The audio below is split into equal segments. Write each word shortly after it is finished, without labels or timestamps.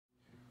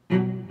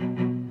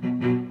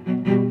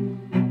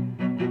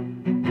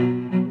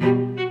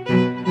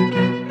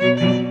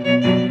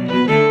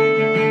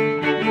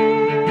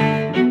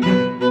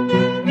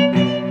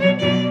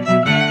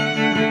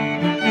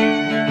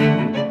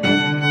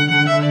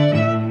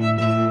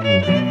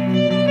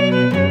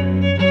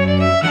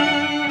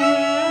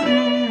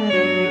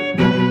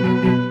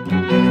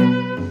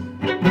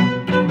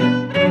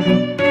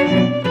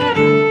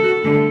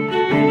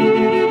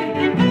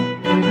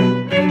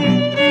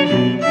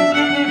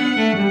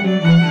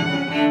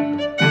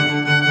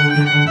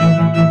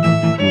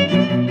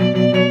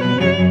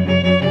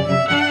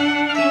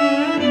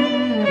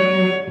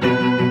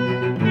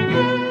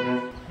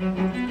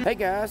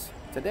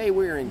Today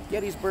we're in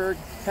Gettysburg,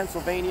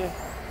 Pennsylvania,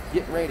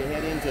 getting ready to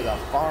head into the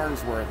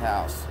Farnsworth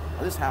House.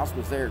 Now, this house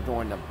was there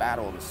during the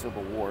Battle of the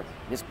Civil War.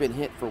 And it's been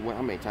hit for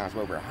how many times?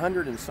 Over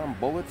 100 and some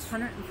bullets?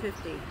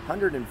 150.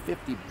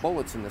 150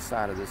 bullets in the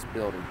side of this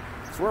building.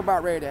 So we're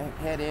about ready to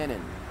head in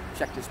and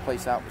check this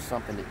place out for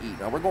something to eat.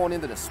 Now we're going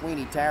into the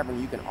Sweney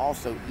Tavern. You can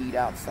also eat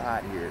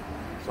outside here.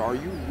 So are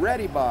you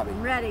ready, Bobby?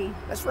 Ready.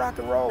 Let's rock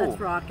and roll.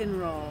 Let's rock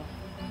and roll.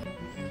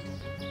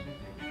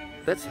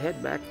 Let's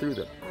head back through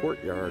the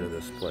courtyard of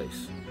this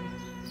place.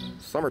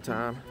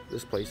 Summertime,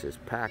 this place is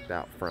packed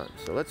out front.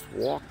 So let's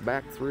walk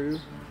back through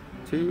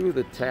to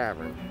the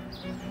tavern.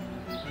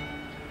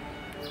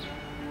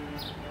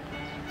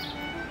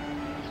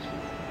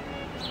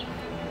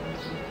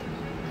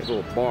 There's a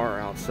little bar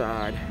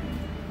outside.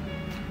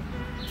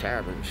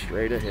 Tavern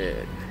straight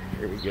ahead.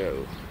 Here we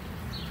go.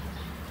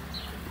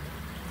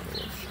 A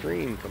little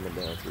stream coming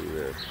down through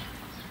there.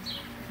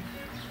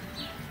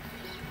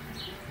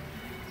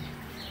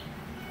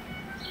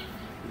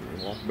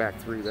 Walk back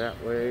through that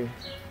way.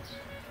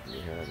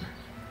 It's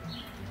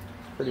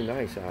pretty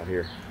nice out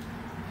here.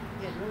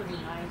 Yeah, it would be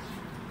nice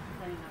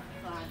playing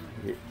outside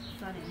when it's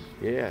sunny.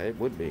 Yeah, it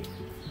would be.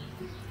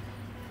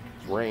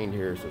 It's rained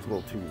here, so it's a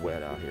little too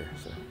wet out here.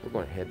 So we're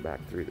going to head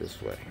back through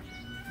this way.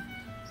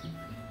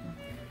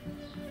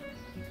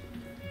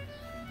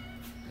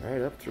 All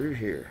right, up through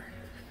here.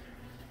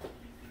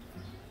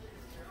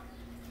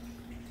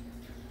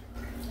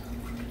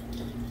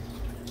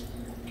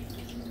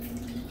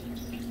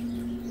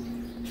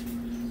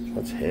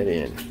 Let's head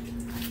in.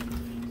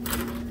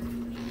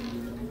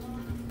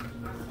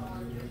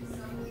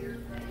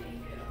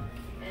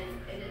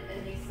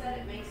 And they said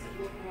it makes it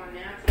look more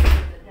natural,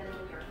 but then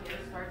when your hair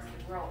starts to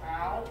grow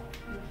out,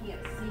 you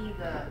can't see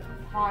the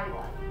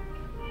highlight.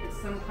 It's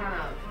some kind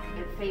of,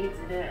 it fades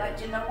it in.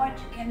 But you know what?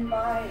 You can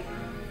buy.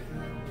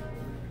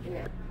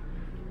 Yeah.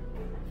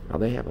 Now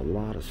they have a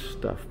lot of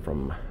stuff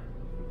from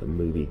the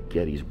movie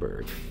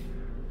Gettysburg.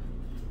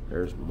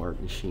 There's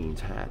Martin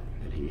Sheen's hat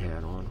that he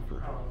had on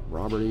for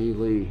Robert E.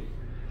 Lee,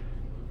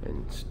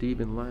 and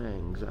Stephen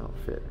Lang's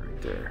outfit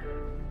right there.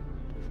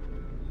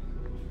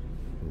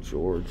 And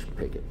George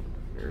Pickett.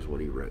 There's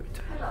what he wrote.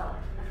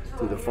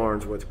 To the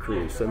Farnsworth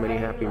crew, so many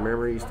happy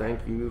memories. Thank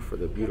you for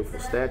the beautiful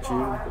statue.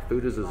 The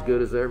food is as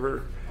good as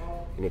ever.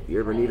 And if you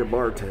ever need a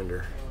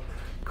bartender,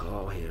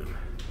 call him.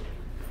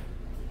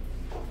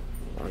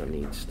 A lot of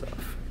neat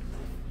stuff.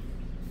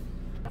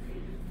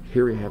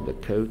 Here we have the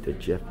coat that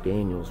Jeff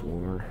Daniels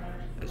wore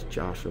as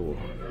Joshua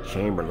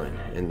Chamberlain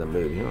in the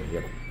movie. You know, you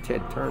have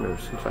Ted Turner,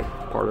 seems like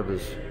part of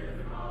his,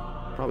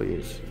 probably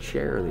his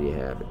chair that he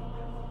had.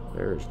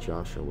 There's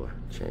Joshua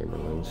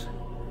Chamberlain's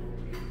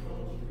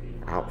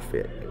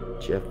outfit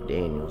Jeff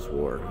Daniels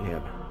wore. We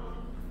have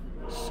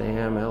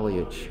Sam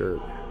Elliott's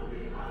shirt.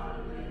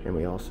 And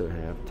we also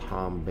have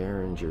Tom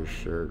Berenger's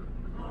shirt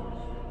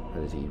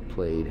as he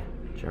played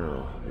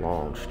General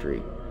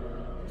Longstreet.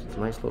 It's a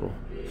nice little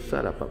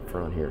setup up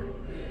front here.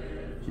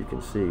 As you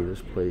can see,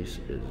 this place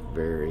is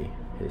very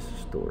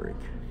historic.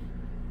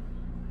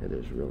 It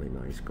is really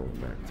nice going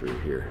back through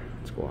here.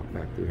 Let's walk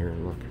back through here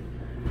and look.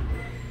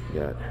 We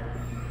got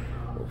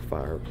a little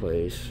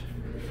fireplace.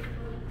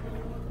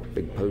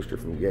 Big poster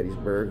from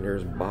Gettysburg.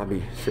 There's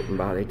Bobby sitting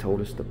by. They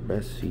told us the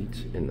best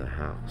seats in the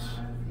house.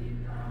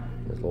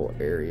 There's a little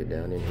area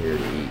down in here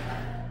to eat.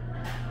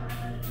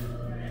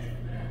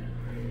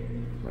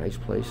 Nice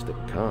place to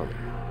come.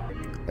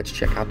 Let's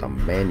check out the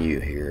menu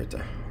here at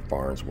the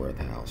Farnsworth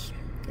House.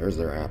 There's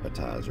their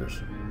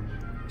appetizers.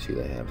 See,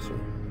 they have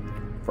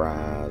some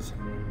fries.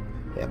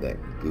 They have that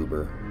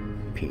goober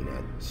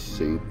peanut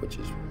soup, which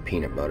is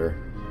peanut butter.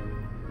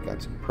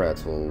 Got some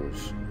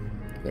pretzels.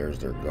 There's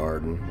their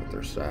garden with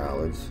their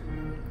salads.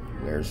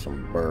 And there's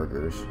some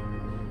burgers.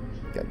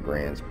 Got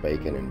Grant's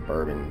Bacon and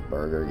Bourbon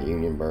Burger,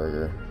 Union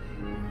Burger.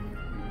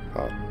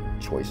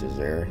 Choices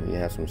there. You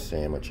have some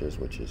sandwiches,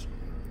 which is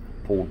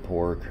pulled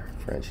pork,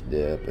 French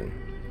dip, and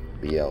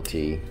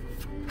BLT.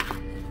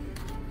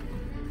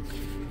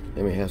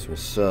 Then we have some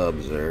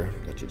subs there.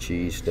 Got your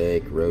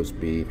cheesesteak, roast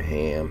beef,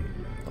 ham,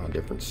 all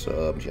different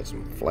subs. You got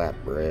some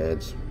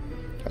flatbreads.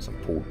 Got some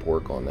pulled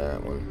pork on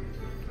that one.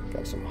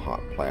 Got some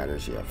hot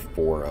platters. You have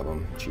 4 of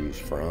them to choose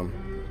from.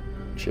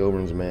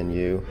 Children's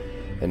menu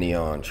and the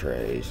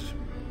entrees.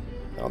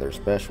 Now their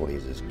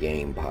specialties is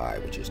game pie,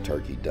 which is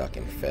turkey, duck,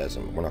 and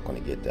pheasant. We're not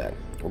going to get that.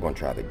 We're going to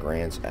try the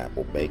Grant's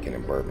apple bacon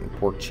and bourbon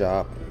pork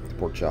chop. The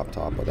pork chop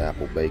topped with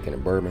apple bacon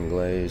and bourbon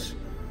glaze.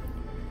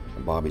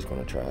 And Bobby's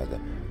going to try the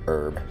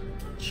herb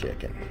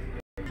chicken.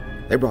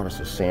 They brought us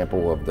a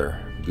sample of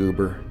their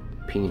goober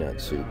peanut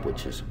soup,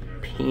 which is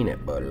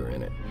peanut butter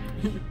in it.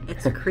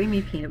 It's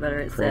creamy peanut butter,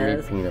 it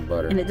says. Creamy peanut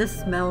butter. And it just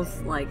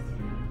smells like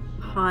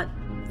hot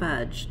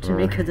fudge to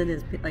me, because it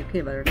is like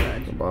peanut butter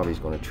fudge. So Bobby's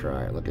going to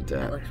try it. Look at that.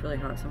 That looks really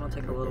hot, so I'm going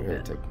to take a little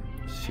bit.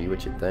 See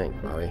what you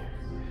think, Bobby.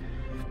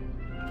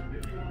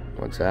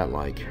 What's that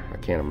like? I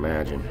can't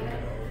imagine.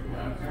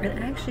 It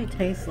actually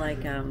tastes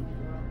like a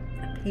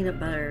peanut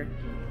butter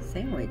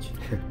sandwich.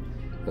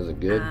 Is it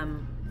good?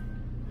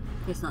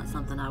 It's not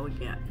something I would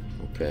get.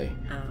 Okay.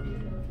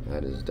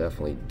 That is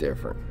definitely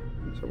different.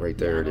 So right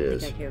there it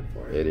is. I don't think I cared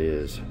for it. It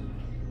is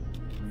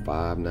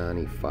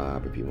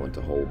 $5.95 if you want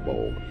the whole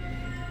bowl.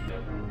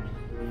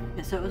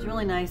 And so it was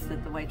really nice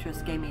that the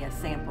waitress gave me a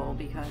sample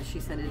because she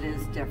said it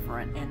is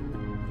different, and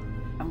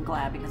I'm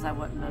glad because I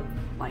wouldn't have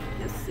liked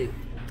this soup.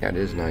 That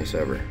is nice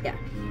of her. Yeah.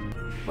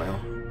 Well,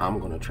 I'm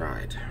gonna try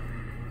it.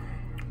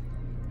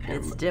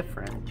 It's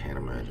different. Can't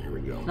imagine. Here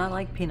we go. Not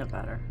like peanut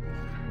butter.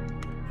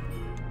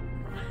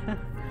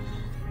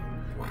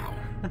 Wow.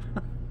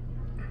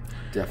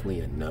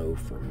 Definitely a no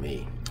for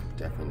me.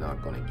 Definitely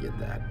not gonna get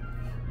that.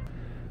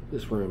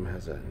 This room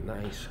has a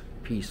nice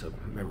piece of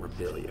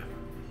memorabilia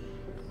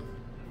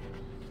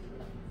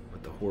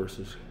with the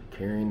horses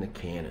carrying the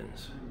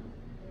cannons.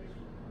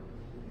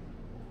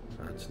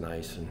 That's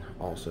nice, and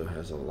also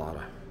has a lot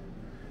of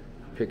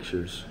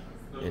pictures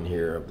in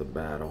here of the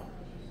battle.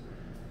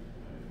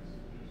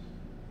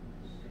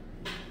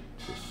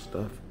 Just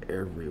stuff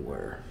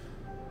everywhere.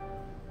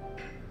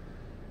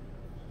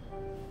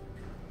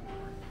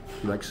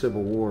 Like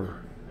Civil War,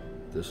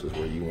 this is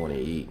where you want to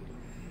eat.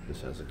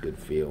 This has a good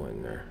feel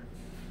in there.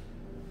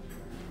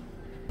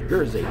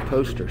 Here is a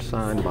poster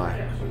signed by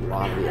a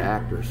lot of the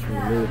actors from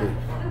the movie.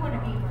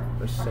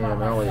 There's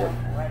Sam Elliott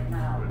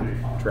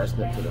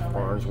dressing up to the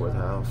Farnsworth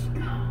House.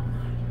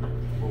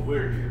 Well,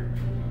 we're here.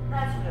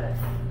 That's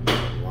good.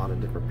 A lot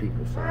of different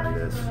people signed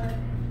this.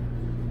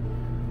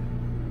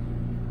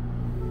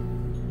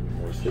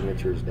 More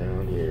signatures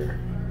down here.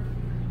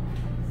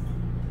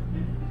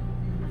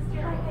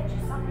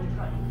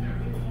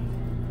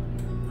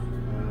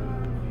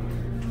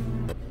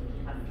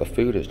 The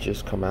food has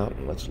just come out,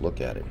 and let's look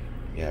at it.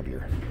 You have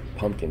your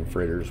pumpkin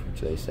fritters,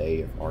 which they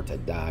say are to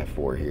die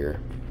for here.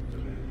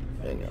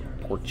 And a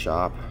pork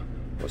chop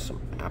with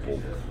some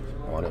apple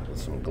on it with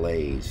some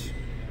glaze.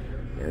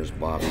 There's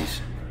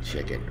Bobby's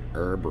chicken,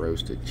 herb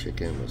roasted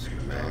chicken with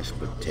some mashed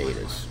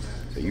potatoes.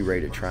 So you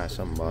ready to try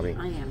something, Bobby?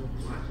 I am.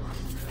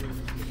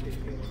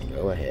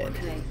 Go ahead.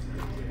 Okay.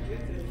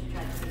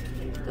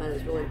 That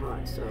is really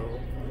hot, so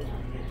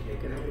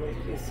get a little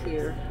piece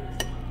here.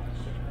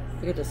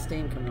 Look at the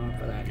steam coming off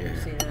of that. Can you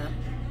Yeah. see that?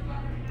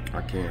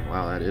 I can't.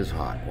 Wow, that is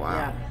hot. Wow.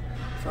 Yeah.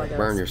 So I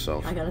Burn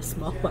yourself. I got a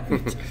small bite.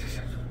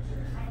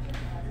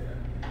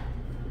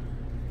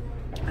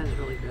 That is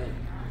really good.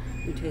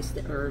 You taste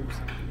the herbs.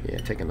 Yeah,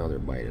 take another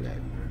bite of that.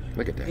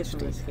 Look at that Get from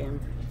the steam. skin.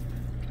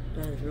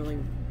 That is really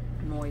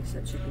moist.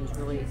 That chicken's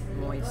really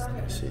moist.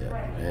 See it?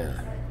 Yeah.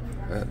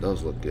 That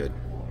does look good.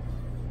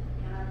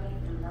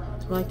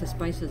 I like the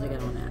spices I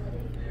got on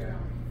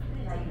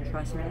that.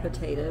 Try some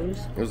potatoes.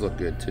 Those look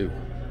good too.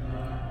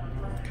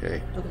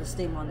 Okay. Look at the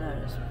steam on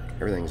those.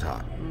 Everything's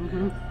hot.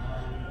 Mm-hmm.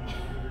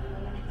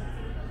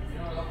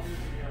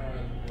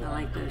 I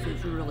like those.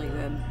 It's really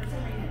good.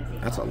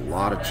 That's a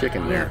lot of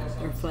chicken there. Yeah,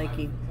 they're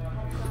flaky.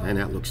 And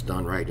that looks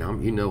done right.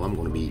 You know I'm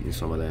going to be eating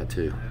some of that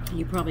too.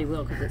 You probably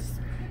will because it's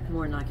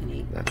more than I can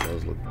eat. That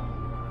does look.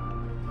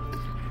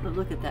 But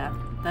look at that.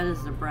 That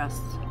is the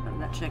breast of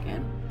that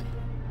chicken.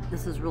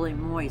 This is really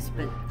moist,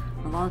 but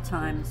a lot of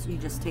times you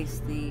just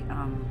taste the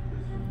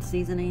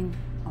seasoning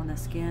on the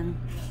skin,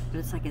 but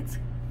it's like it's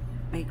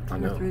baked I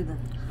know. through the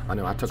I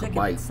know. I took a chicken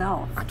bite.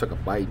 itself. I took a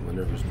bite when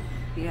there was.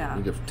 Yeah.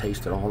 You could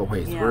taste it all the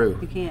way Yeah, through.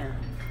 you can.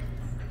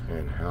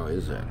 And how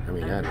is that? I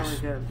mean, That's that really is.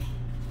 good.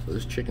 So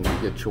this chicken's a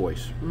good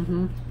choice.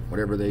 Mm-hmm.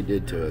 Whatever they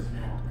did to it,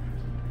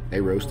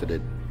 they roasted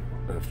it,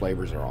 and the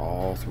flavors are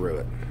all through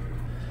it.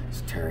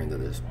 Let's tear into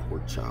this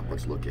pork chop.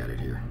 Let's look at it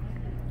here.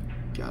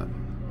 Got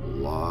a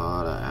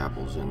lot of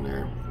apples in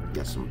there.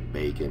 Got some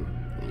bacon.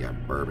 And you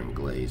got bourbon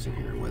glaze in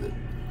here with it.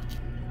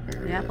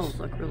 There The it apples is.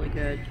 look really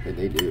good. Yeah,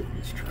 they do.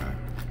 Let's try.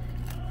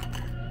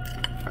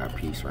 Try a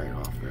piece right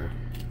off there.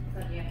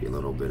 Get a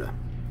little bit of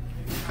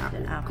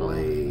apple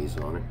glaze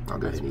on it. I'll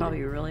go That's ahead and probably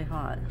eat really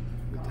hot. it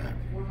with that.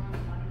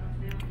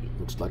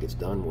 Looks like it's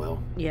done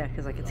well. Yeah,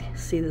 because I can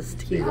see the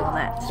steam on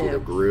that See the too.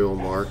 grill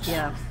marks?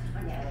 Yeah.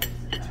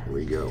 Here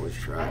we go. Let's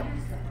try it.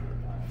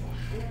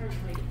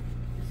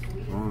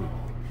 Mm.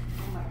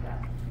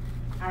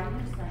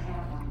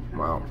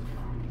 Wow.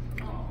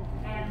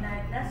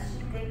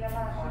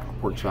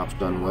 Pork chop's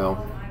done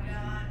well.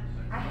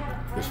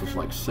 This is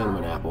like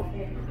cinnamon apple.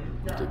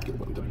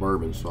 The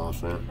bourbon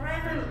sauce in it.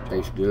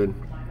 Tastes good.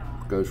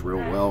 Goes real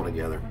well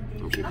together.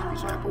 Let me get a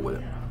piece of apple with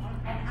it.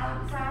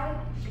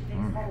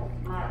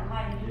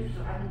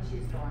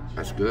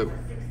 That's good.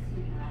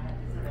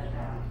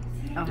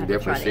 I'll You have to try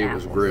definitely see the it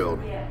was apples.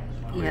 grilled.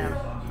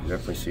 Yeah. You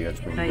definitely see it's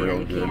been Oh, yeah,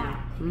 grilled you good. can.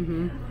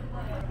 Mm-hmm.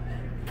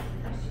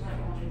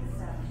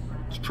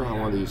 Let's try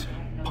one of these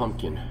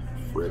pumpkin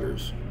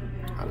fritters.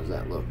 How does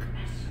that look?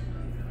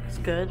 It's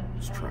good.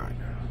 Let's try it.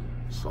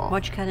 Soft.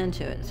 Watch cut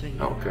into it so we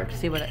can Okay.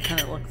 see what it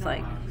kind of looks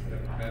like.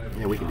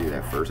 Yeah, we can do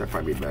that first. That'd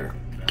probably be better.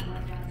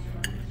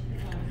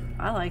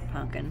 I like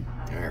pumpkin.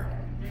 There.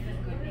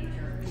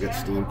 You got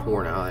steam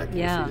pouring out. I can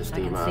Yeah, see the I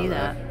steam can out see of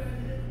that.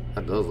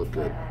 That does look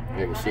good.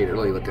 You can see it.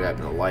 Really look at that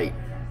in the light.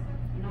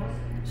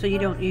 So you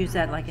don't use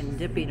that like in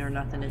dipping or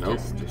nothing. It's Nope,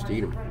 just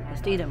eat them.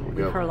 eat them. There you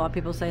We've go. heard a lot of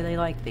people say they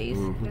like these.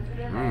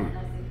 Mm-hmm.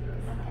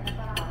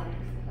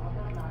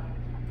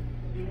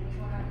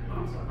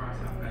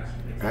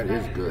 That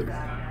is good.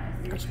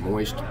 It's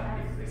moist. I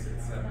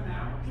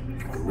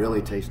can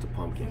really taste the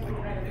pumpkin,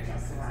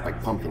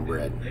 like pumpkin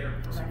bread.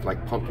 It's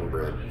like pumpkin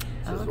bread.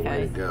 This is the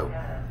way to go.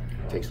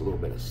 Takes a little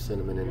bit of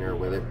cinnamon in there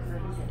with it.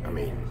 I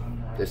mean,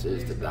 this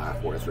is to die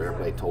for. That's where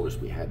everybody told us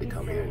we had to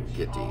come here and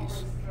get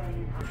these.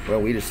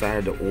 Well, we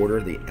decided to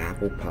order the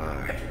apple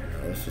pie.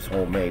 Now, this is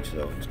homemade,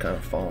 so it's kind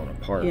of falling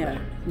apart. Yeah,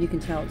 you can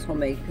tell it's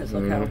homemade because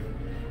look how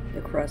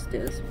the crust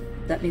is.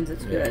 That means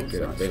it's good.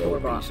 Get a big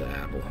old piece of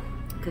apple.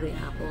 Look at the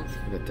apples.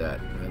 Look at that.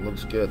 It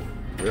looks good.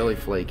 Really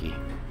flaky.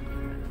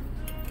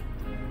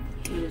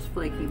 It is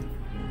flaky.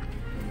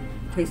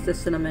 Taste the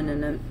cinnamon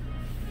in it.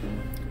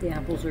 The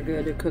apples are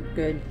good. They're cooked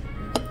good.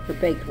 They're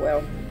baked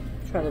well.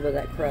 Try a little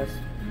bit of that crust.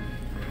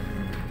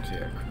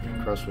 Yeah,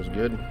 the crust was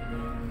good.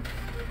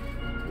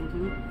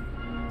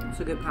 It's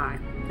a good pie.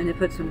 And they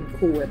put some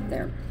Cool Whip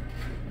there.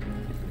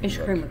 Ice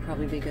cream would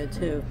probably be good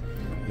too.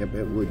 Yep,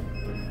 it would.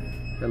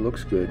 That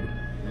looks good.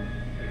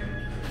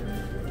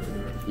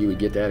 You would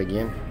get that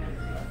again?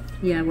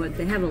 Yeah, I would.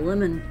 They have a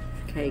lemon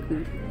cake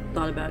we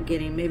thought about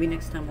getting. Maybe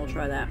next time we'll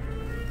try that.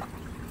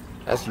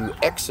 As you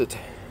exit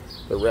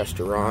the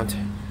restaurant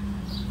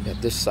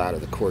at this side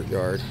of the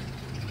courtyard,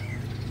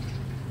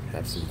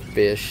 have some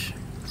fish.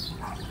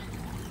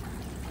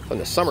 In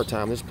the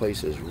summertime, this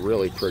place is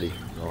really pretty.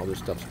 All this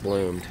stuff's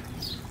bloomed.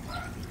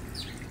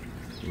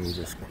 And you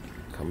just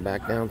come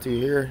back down through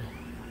here,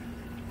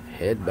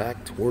 head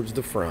back towards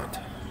the front.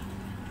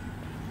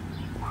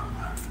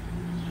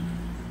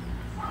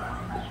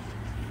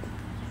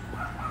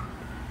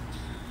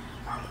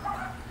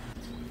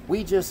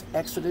 We just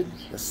exited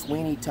the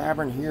Sweney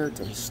Tavern here at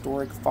the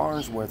historic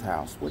Farnsworth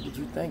House. What did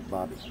you think,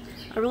 Bobby?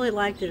 I really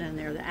liked it in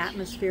there. The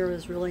atmosphere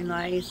was really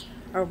nice.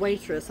 Our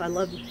waitress, I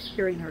loved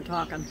hearing her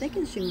talk. I'm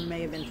thinking she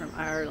may have been from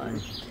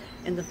Ireland.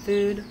 And the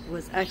food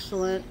was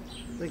excellent.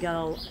 We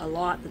got a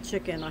lot. The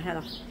chicken, I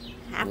had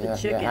half a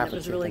chicken. It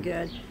was really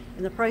good.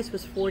 And the price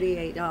was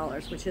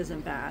 $48, which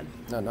isn't bad.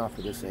 No, not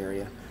for this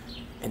area.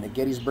 And the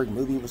Gettysburg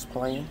movie was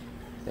playing.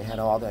 They had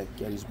all that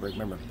Gettysburg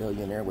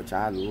memorabilia there, which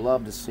I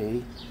love to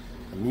see.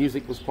 The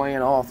music was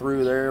playing all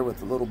through there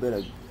with a little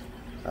bit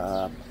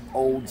of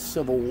old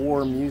Civil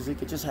War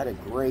music. It just had a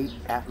great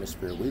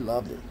atmosphere. We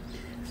loved it.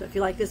 So if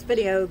you like this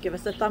video, give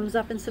us a thumbs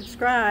up and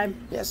subscribe.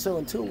 Yeah, so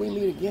until we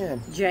meet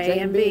again, J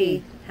and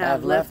B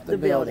have left the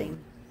building.